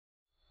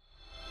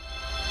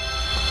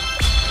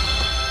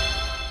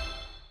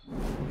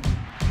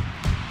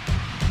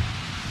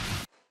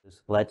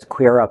Let's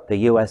Queer Up the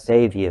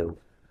USA view.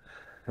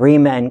 3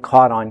 men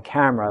caught on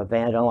camera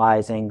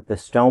vandalizing the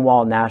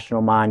Stonewall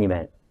National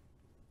Monument.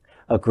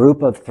 A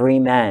group of 3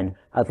 men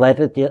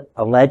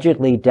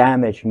allegedly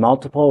damaged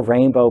multiple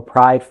rainbow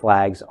pride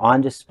flags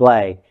on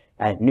display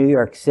at New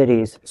York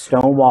City's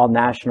Stonewall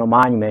National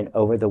Monument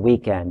over the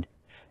weekend,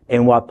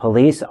 in what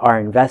police are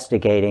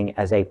investigating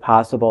as a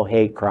possible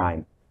hate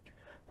crime.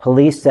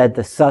 Police said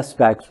the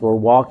suspects were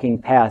walking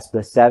past the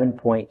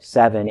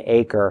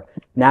 7.7-acre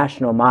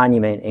National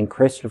Monument in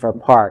Christopher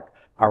Park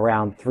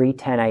around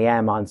 3:10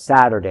 a.m. on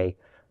Saturday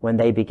when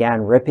they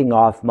began ripping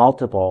off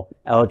multiple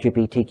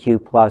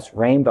LGBTQ+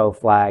 rainbow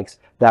flags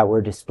that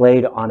were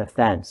displayed on a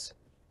fence.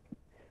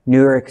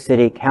 New York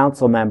City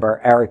Council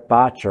member Eric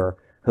Botcher,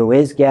 who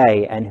is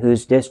gay and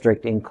whose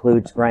district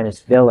includes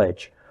Greenwich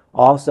Village,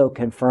 also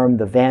confirmed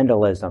the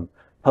vandalism,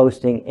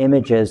 posting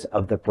images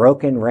of the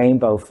broken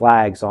rainbow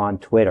flags on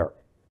Twitter.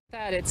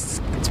 It's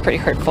pretty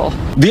hurtful.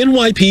 The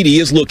NYPD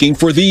is looking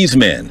for these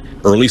men.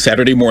 Early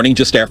Saturday morning,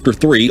 just after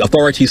 3,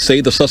 authorities say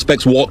the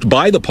suspects walked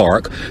by the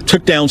park,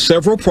 took down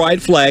several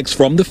pride flags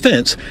from the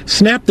fence,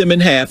 snapped them in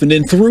half, and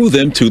then threw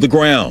them to the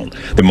ground.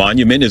 The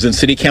monument is in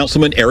City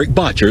Councilman Eric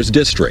Botcher's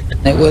district.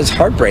 It was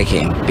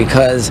heartbreaking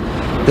because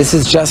this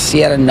is just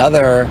yet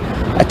another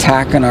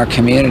attack on our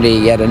community,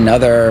 yet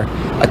another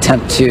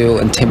attempt to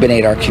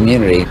intimidate our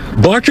community.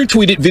 Botcher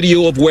tweeted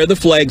video of where the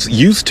flags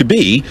used to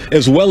be,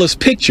 as well as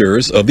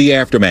pictures of the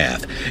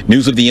aftermath.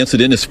 News of the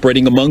incident is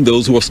spreading among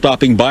those who are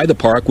stopping by the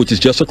park, which is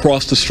just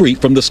across the street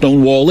from the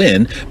Stonewall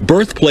Inn,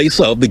 birthplace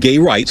of the gay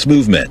rights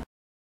movement.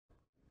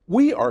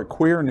 We are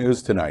Queer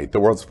News Tonight, the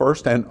world's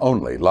first and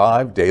only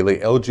live daily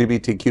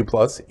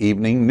LGBTQ+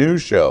 evening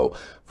news show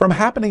from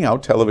Happening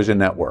Out Television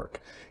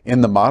Network.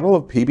 In the model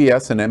of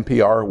PBS and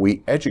NPR,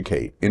 we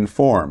educate,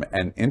 inform,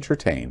 and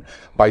entertain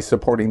by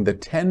supporting the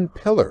 10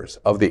 pillars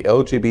of the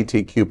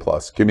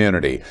LGBTQ+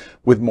 community,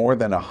 with more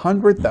than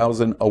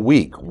 100,000 a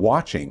week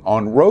watching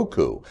on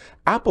Roku,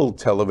 Apple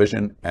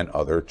Television, and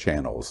other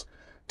channels.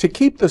 To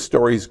keep the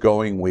stories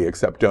going, we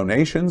accept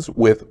donations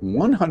with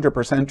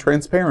 100%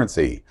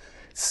 transparency.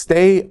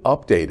 Stay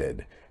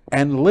updated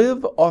and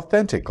live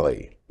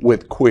authentically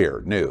with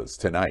Queer News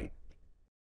Tonight.